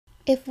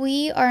If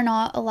we are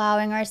not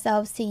allowing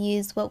ourselves to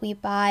use what we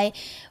buy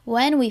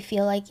when we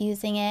feel like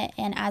using it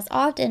and as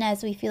often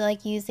as we feel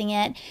like using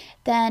it,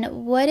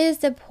 then what is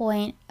the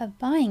point of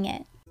buying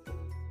it?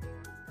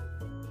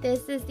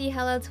 This is the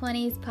Hello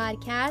 20s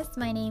podcast.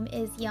 My name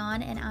is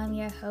Jan and I'm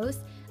your host.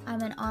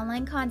 I'm an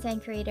online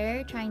content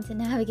creator trying to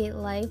navigate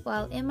life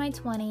while in my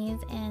 20s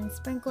and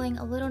sprinkling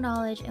a little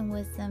knowledge and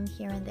wisdom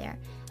here and there.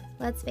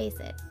 Let's face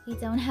it, we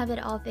don't have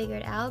it all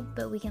figured out,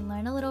 but we can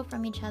learn a little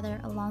from each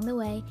other along the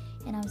way,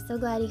 and I'm so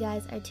glad you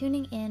guys are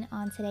tuning in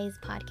on today's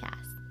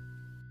podcast.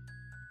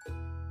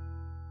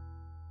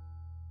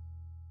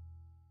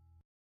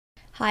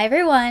 Hi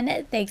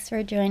everyone, thanks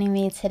for joining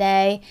me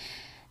today.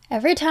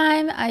 Every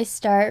time I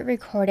start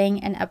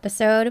recording an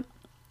episode,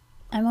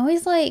 I'm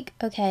always like,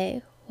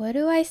 okay, what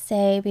do I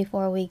say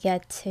before we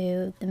get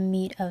to the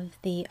meat of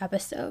the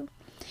episode?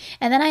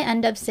 And then I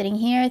end up sitting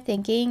here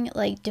thinking,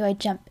 like, do I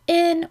jump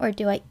in or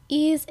do I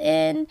ease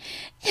in?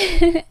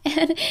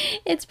 And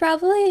it's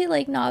probably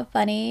like not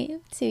funny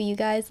to you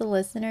guys, the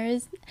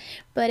listeners,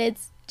 but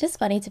it's just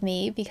funny to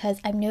me because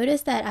I've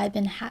noticed that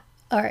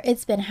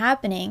it's been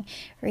happening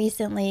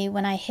recently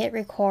when I hit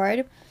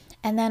record,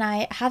 and then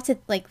I have to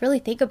like really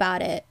think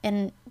about it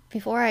and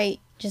before I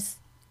just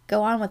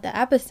go on with the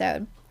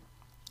episode.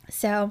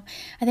 So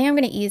I think I'm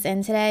gonna ease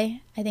in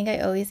today. I think I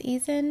always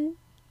ease in.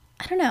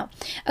 I don't know.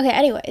 Okay,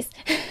 anyways.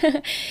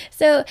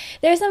 So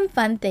there's some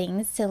fun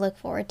things to look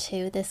forward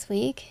to this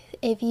week.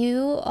 If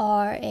you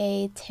are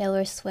a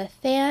Taylor Swift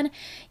fan,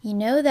 you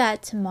know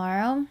that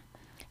tomorrow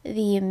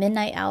the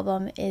Midnight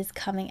album is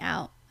coming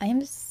out. I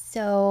am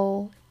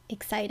so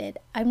excited.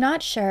 I'm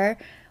not sure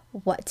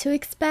what to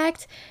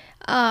expect.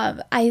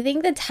 I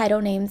think the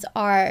title names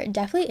are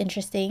definitely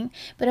interesting,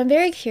 but I'm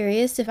very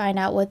curious to find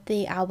out what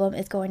the album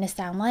is going to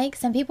sound like.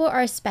 Some people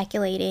are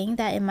speculating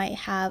that it might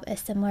have a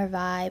similar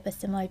vibe, a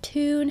similar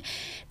tune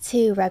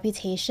to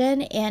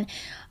Reputation, and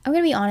I'm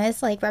gonna be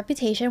honest, like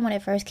Reputation, when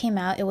it first came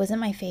out, it wasn't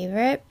my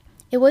favorite.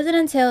 It wasn't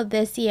until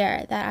this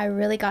year that I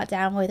really got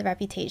down with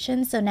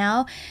Reputation, so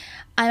now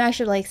I'm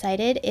actually really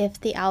excited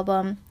if the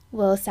album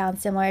will sound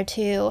similar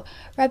to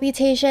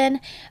Reputation,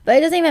 but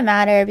it doesn't even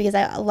matter because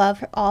I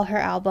love all her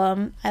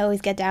album. I always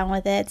get down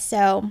with it,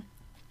 so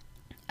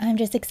I'm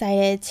just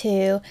excited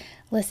to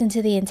listen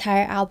to the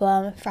entire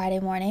album Friday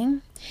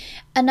morning.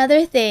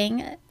 Another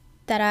thing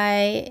that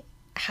I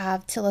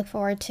have to look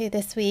forward to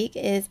this week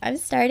is I'm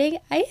starting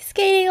ice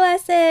skating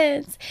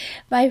lessons.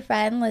 My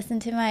friend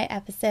listened to my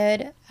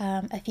episode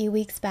a few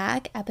weeks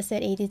back,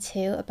 episode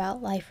 82,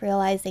 about life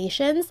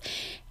realizations,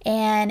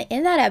 and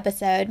in that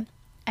episode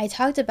I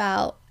talked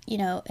about,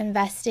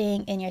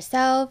 investing in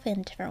yourself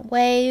in different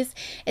ways.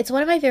 It's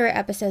one of my favorite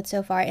episodes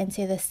so far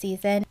into this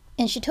season.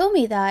 And she told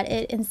me that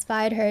it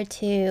inspired her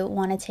to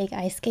want to take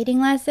ice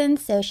skating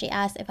lessons. So she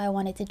asked if I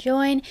wanted to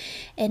join.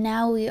 And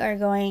now we are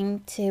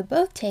going to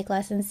both take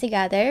lessons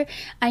together.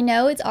 I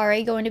know it's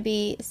already going to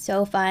be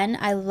so fun.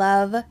 I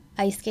love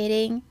ice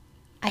skating.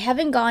 I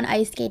haven't gone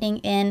ice skating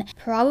in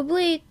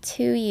probably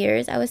 2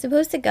 years. I was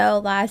supposed to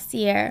go last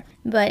year,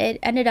 but it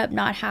ended up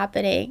not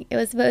happening. It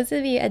was supposed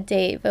to be a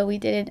date, but we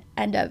didn't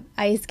end up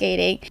ice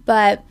skating.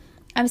 But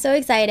I'm so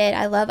excited.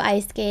 I love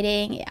ice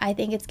skating. I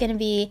think it's going to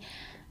be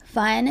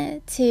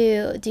fun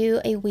to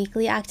do a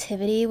weekly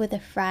activity with a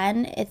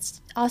friend. It's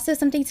also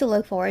something to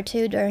look forward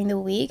to during the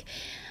week.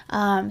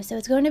 So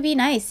it's going to be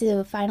nice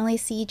to finally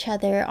see each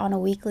other on a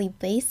weekly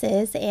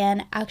basis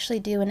and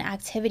actually do an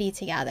activity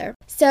together.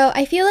 So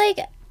I feel like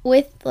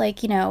with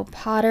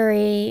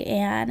pottery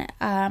and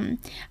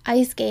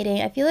ice skating,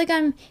 I feel like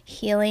I'm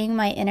healing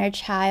my inner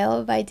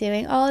child by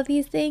doing all of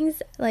these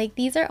things. Like,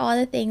 these are all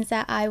the things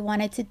that I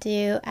wanted to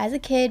do as a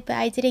kid, but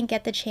I didn't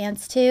get the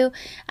chance to.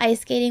 Ice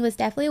skating was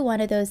definitely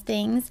one of those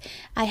things.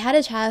 I had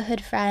a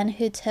childhood friend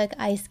who took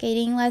ice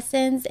skating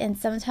lessons, and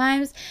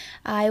sometimes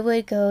I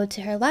would go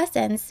to her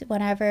lessons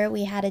whenever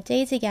we had a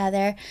day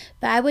together,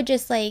 but I would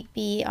just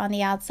be on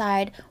the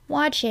outside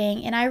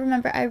watching. And I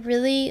remember I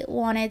really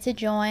wanted to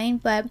join,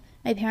 but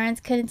my parents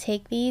couldn't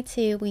take me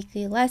to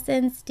weekly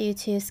lessons due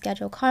to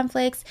schedule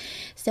conflicts.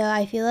 So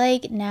I feel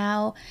like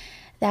now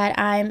that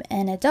I'm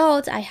an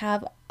adult, I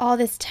have all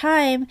this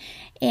time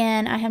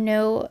and I have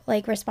no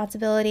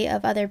responsibility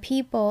of other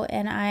people,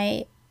 and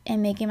I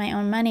am making my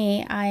own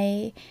money.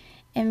 I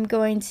am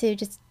going to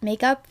just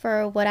make up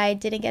for what I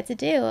didn't get to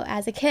do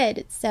as a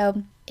kid.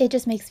 So it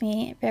just makes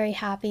me very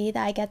happy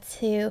that I get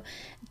to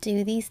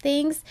do these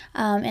things.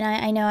 And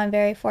I know I'm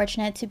very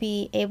fortunate to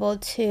be able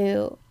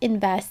to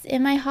invest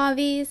in my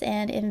hobbies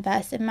and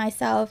invest in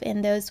myself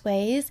in those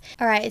ways.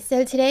 All right,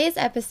 so today's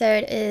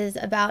episode is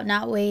about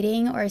not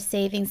waiting or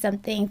saving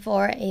something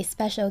for a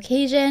special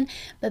occasion.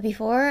 But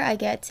before I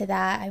get to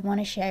that, I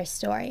want to share a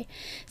story.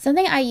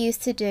 Something I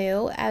used to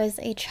do as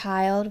a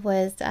child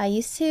was I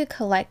used to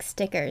collect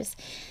stickers.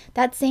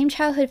 That same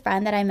childhood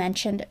friend that I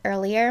mentioned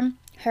earlier,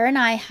 her and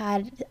I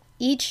had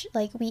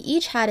we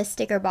each had a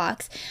sticker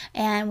box,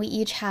 and we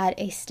each had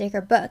a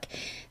sticker book.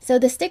 So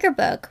the sticker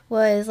book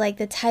was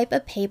the type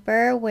of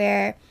paper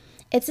where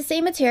it's the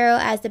same material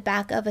as the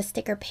back of a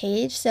sticker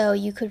page, so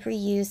you could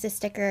reuse the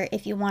sticker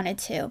if you wanted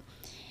to.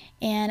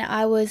 and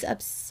I was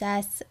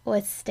obsessed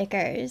with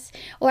stickers.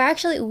 Or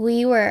actually,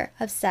 we were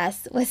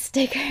obsessed with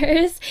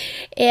stickers.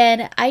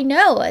 And I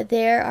know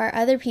there are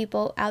other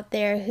people out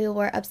there who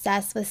were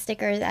obsessed with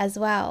stickers as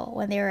well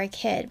when they were a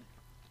kid.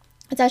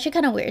 It's actually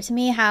kind of weird to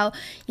me how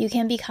you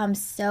can become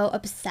so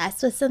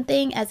obsessed with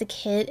something as a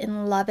kid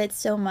and love it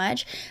so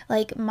much.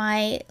 Like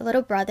my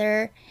little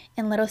brother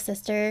and little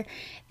sister,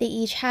 they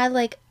each had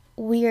like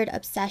weird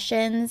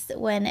obsessions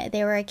when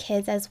they were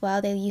kids as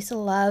well. They used to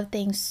love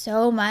things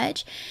so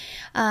much,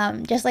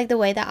 just like the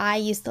way that I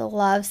used to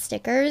love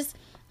stickers.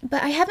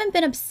 But I haven't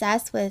been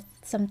obsessed with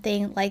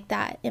something like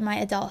that in my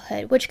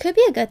adulthood, which could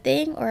be a good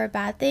thing or a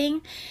bad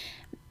thing.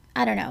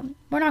 I don't know.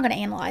 We're not going to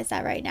analyze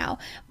that right now.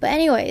 But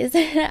anyways,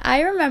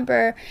 I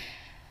remember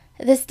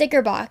the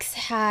sticker box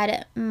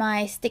had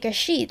my sticker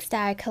sheets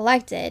that I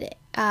collected.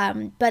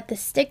 But the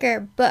sticker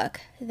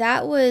book,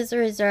 that was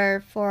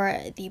reserved for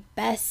the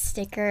best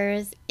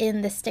stickers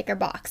in the sticker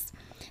box.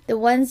 The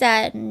ones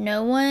that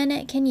no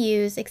one can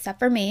use except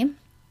for me.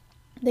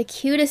 The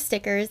cutest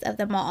stickers of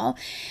them all,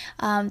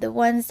 the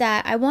ones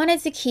that I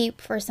wanted to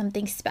keep for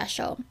something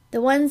special, the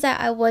ones that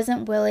I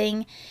wasn't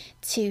willing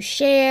to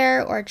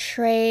share or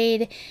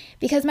trade,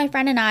 because my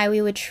friend and I,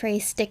 we would trade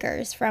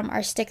stickers from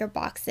our sticker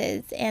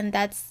boxes, and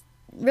that's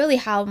really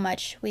how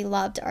much we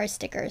loved our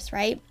stickers,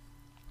 right?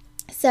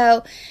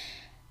 So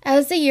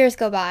as the years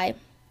go by,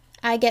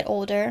 I get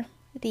older,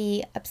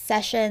 the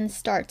obsession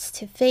starts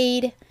to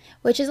fade,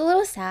 which is a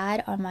little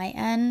sad on my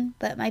end,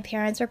 but my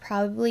parents were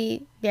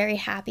probably very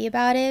happy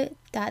about it,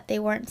 that they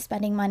weren't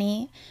spending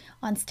money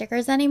on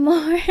stickers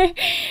anymore.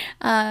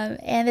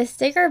 And the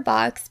sticker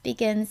box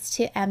begins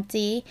to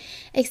empty,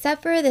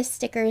 except for the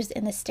stickers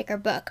in the sticker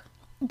book.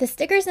 The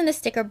stickers in the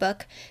sticker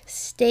book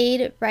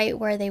stayed right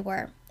where they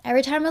were.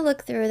 Every time I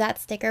looked through that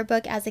sticker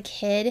book as a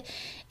kid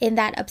in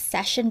that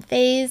obsession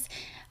phase,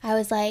 I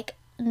was like,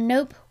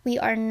 nope, we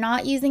are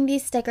not using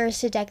these stickers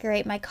to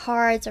decorate my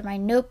cards or my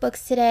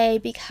notebooks today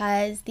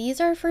because these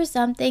are for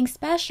something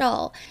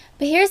special.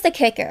 But here's the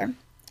kicker.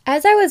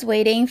 As I was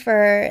waiting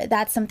for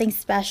that something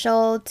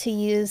special to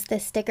use the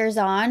stickers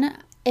on,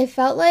 it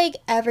felt like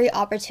every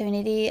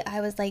opportunity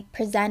I was like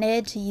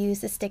presented to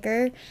use the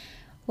sticker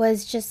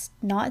was just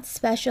not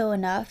special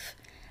enough.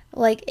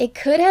 Like it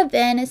could have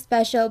been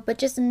special, but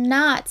just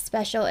not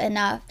special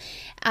enough.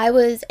 I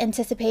was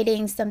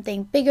anticipating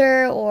something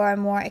bigger or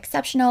more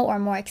exceptional or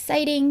more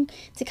exciting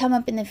to come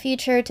up in the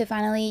future to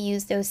finally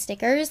use those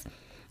stickers.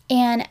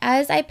 And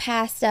as I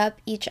passed up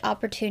each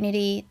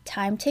opportunity,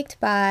 time ticked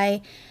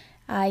by,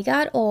 I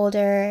got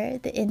older,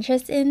 the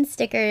interest in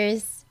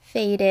stickers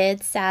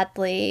faded,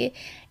 sadly,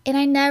 and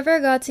I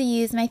never got to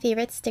use my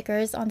favorite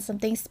stickers on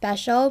something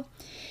special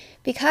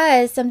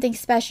because something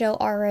special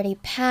already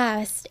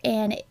passed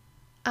and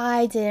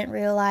I didn't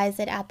realize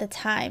it at the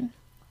time.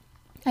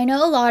 I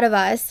know a lot of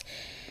us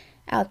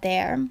out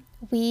there,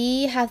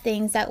 we have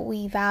things that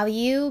we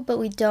value, but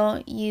we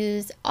don't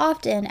use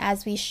often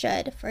as we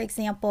should. For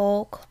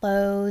example,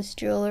 clothes,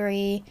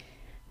 jewelry,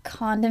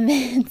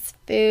 condiments,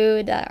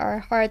 food that are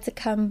hard to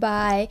come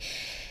by,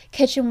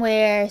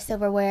 kitchenware,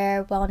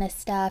 silverware, wellness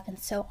stuff, and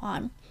so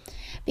on.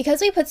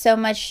 Because we put so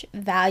much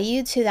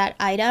value to that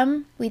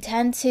item, we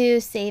tend to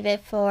save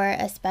it for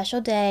a special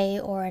day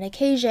or an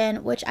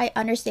occasion, which I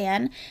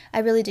understand. I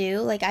really do.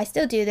 Like, I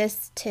still do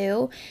this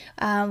too,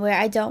 where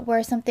I don't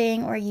wear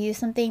something or use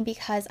something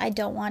because I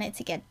don't want it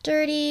to get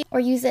dirty or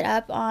use it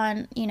up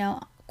on,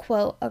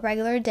 quote, a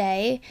regular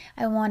day.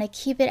 I want to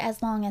keep it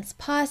as long as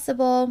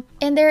possible.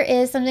 And there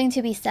is something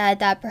to be said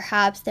that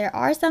perhaps there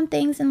are some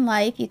things in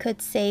life you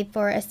could save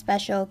for a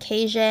special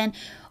occasion,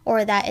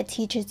 or that it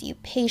teaches you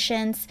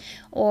patience,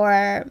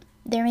 or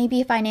there may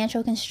be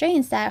financial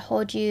constraints that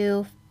hold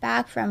you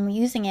back from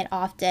using it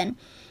often.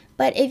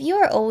 But if you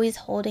are always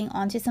holding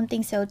on to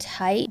something so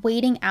tight,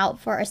 waiting out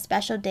for a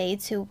special day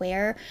to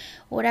wear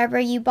whatever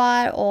you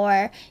bought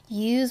or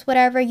use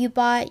whatever you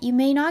bought, you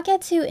may not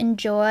get to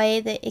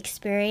enjoy the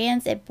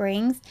experience it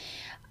brings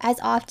as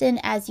often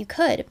as you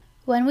could.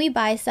 When we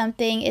buy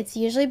something, it's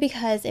usually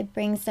because it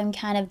brings some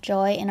kind of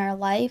joy in our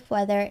life,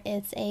 whether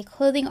it's a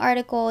clothing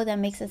article that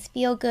makes us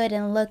feel good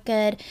and look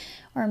good,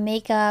 or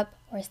makeup,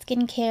 or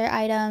skincare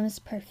items,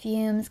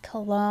 perfumes,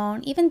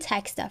 cologne, even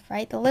tech stuff,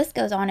 right? The list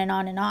goes on and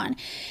on and on.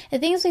 The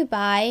things we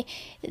buy,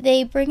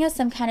 they bring us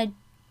some kind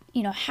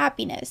of,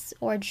 happiness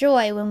or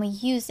joy when we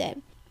use it.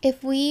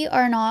 If we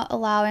are not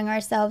allowing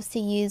ourselves to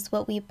use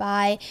what we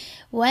buy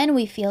when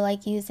we feel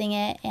like using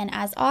it and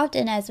as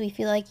often as we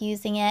feel like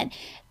using it,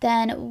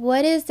 then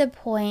what is the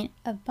point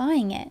of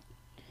buying it?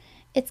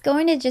 It's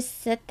going to just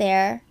sit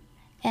there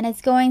and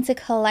it's going to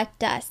collect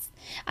dust.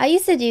 I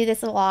used to do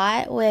this a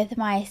lot with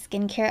my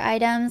skincare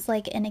items,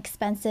 like an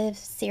expensive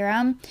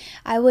serum.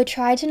 I would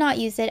try to not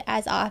use it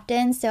as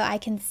often so I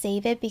can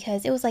save it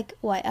because it was like,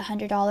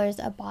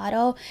 $100 a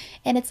bottle?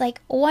 And it's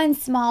like one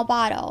small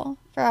bottle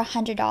for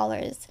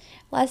 $100,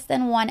 less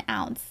than 1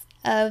 ounce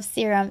of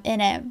serum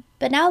in it.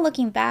 But now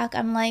looking back,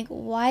 I'm like,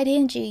 why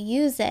didn't you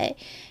use it?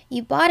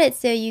 You bought it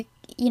so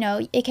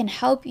it can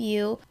help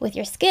you with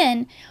your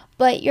skin,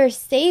 but you're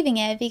saving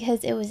it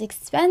because it was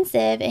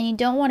expensive and you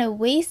don't want to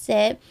waste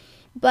it.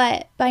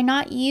 But by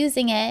not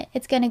using it,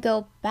 it's going to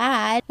go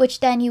bad, which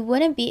then you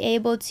wouldn't be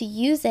able to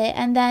use it,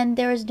 and then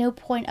there is no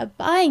point of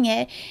buying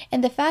it.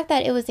 And the fact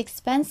that it was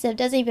expensive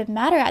doesn't even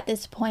matter at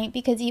this point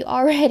because you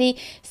already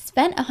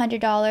spent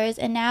 $100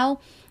 and now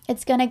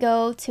it's going to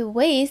go to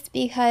waste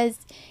because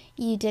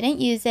you didn't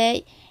use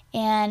it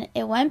and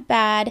it went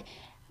bad,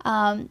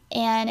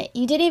 and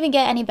you didn't even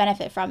get any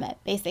benefit from it,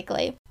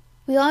 basically.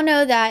 We all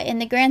know that in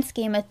the grand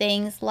scheme of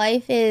things,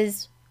 life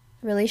is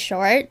really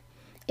short.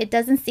 It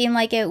doesn't seem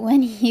like it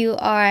when you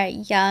are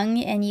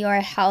young and you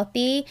are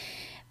healthy,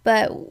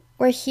 but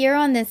we're here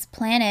on this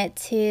planet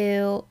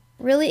to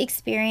really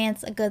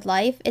experience a good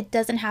life. It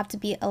doesn't have to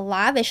be a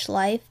lavish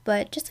life,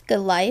 but just a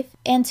good life,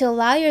 and to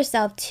allow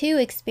yourself to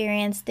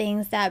experience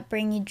things that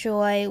bring you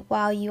joy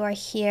while you are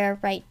here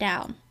right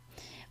now.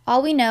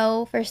 All we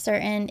know for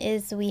certain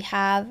is we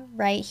have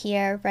right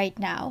here, right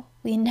now.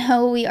 We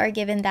know we are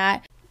given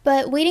that,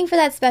 but waiting for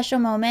that special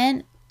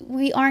moment,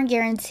 we aren't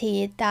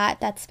guaranteed that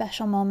that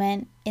special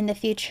moment in the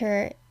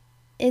future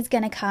is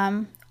going to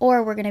come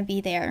or we're going to be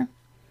there,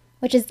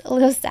 which is a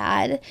little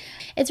sad.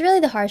 It's really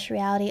the harsh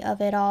reality of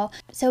it all.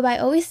 So by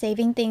always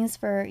saving things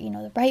for,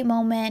 the right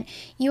moment,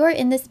 you are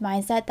in this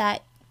mindset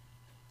that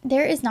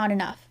there is not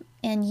enough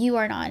and you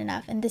are not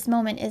enough and this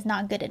moment is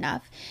not good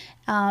enough,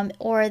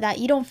 or that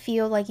you don't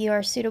feel like you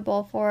are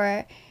suitable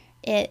for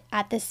it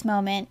at this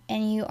moment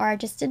and you are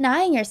just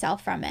denying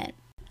yourself from it.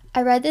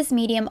 I read this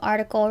Medium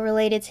article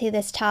related to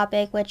this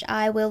topic, which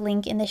I will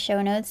link in the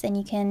show notes, and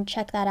you can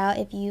check that out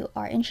if you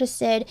are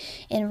interested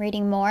in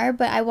reading more.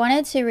 But I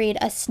wanted to read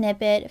a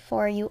snippet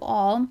for you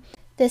all.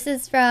 This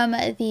is from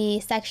the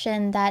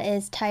section that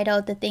is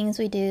titled "The Things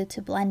We Do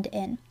to Blend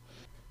In."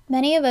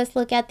 Many of us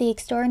look at the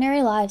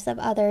extraordinary lives of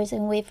others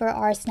and wait for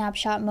our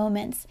snapshot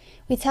moments.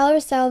 We tell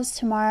ourselves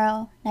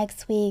tomorrow,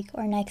 next week,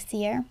 or next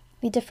year.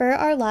 We defer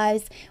our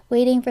lives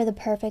waiting for the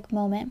perfect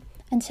moment,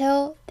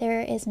 until there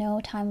is no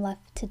time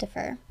left to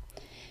defer.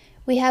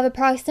 We have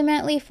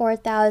approximately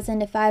 4,000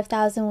 to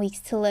 5,000 weeks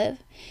to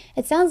live.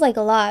 It sounds like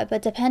a lot,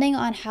 but depending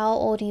on how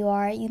old you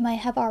are, you might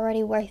have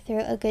already worked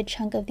through a good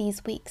chunk of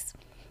these weeks.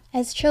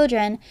 As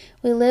children,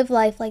 we live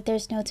life like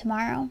there's no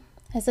tomorrow.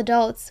 As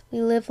adults, we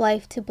live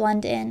life to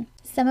blend in.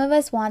 Some of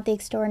us want the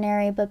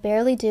extraordinary, but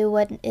barely do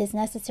what is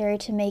necessary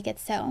to make it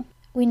so.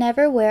 We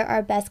never wear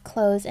our best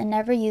clothes and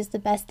never use the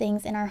best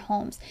things in our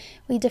homes.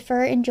 We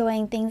defer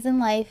enjoying things in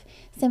life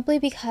simply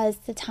because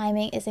the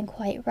timing isn't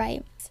quite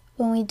right.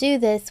 When we do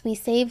this, we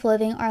save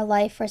living our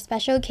life for a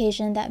special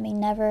occasion that may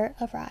never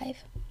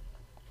arrive.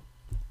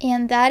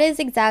 And that is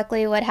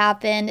exactly what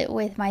happened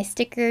with my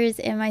stickers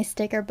in my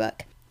sticker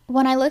book.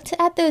 When I looked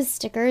at those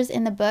stickers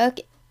in the book,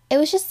 it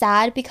was just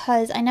sad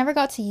because I never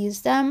got to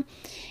use them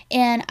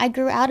and I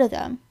grew out of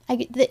them.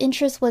 The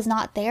interest was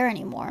not there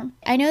anymore.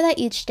 I know that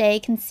each day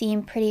can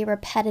seem pretty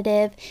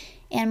repetitive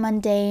and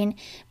mundane,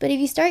 but if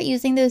you start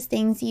using those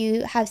things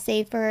you have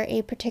saved for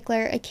a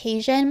particular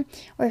occasion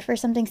or for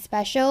something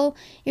special,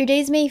 your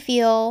days may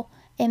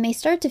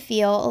start to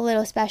feel a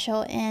little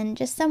special in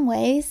just some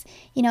ways.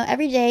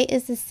 Every day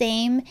is the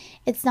same.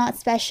 It's not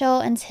special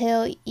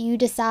until you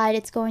decide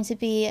it's going to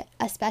be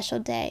a special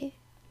day.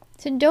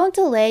 So don't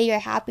delay your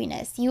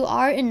happiness. You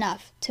are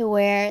enough to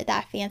wear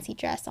that fancy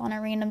dress on a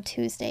random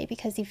Tuesday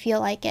because you feel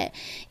like it.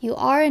 You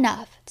are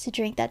enough to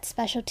drink that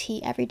special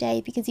tea every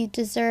day because you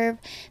deserve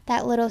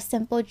that little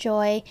simple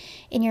joy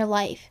in your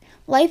life.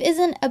 Life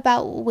isn't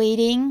about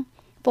waiting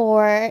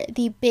for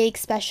the big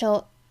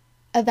special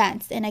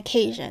events and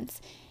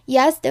occasions.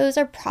 Yes, those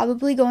are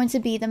probably going to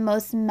be the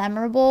most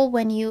memorable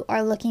when you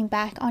are looking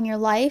back on your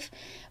life,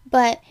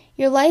 but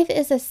your life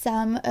is a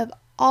sum of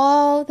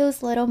all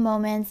those little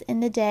moments in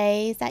the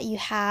days that you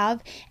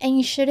have, and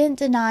you shouldn't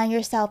deny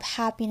yourself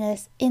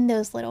happiness in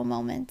those little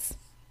moments.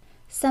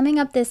 Summing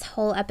up this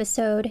whole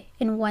episode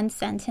in one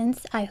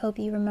sentence, I hope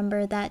you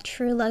remember that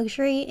true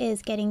luxury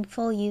is getting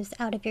full use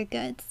out of your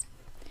goods.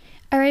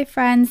 Alright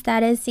friends,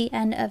 that is the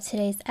end of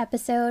today's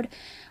episode.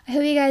 I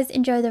hope you guys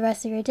enjoy the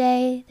rest of your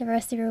day, the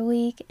rest of your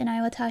week, and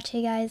I will talk to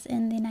you guys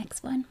in the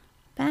next one.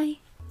 Bye!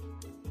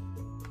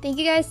 Thank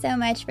you guys so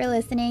much for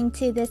listening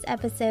to this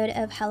episode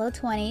of Hello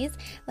 20s.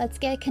 Let's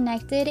get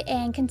connected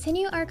and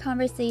continue our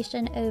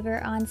conversation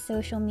over on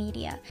social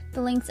media.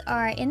 The links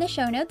are in the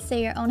show notes, so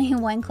you're only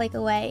one click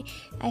away.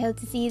 I hope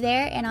to see you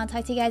there, and I'll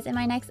talk to you guys in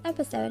my next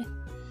episode.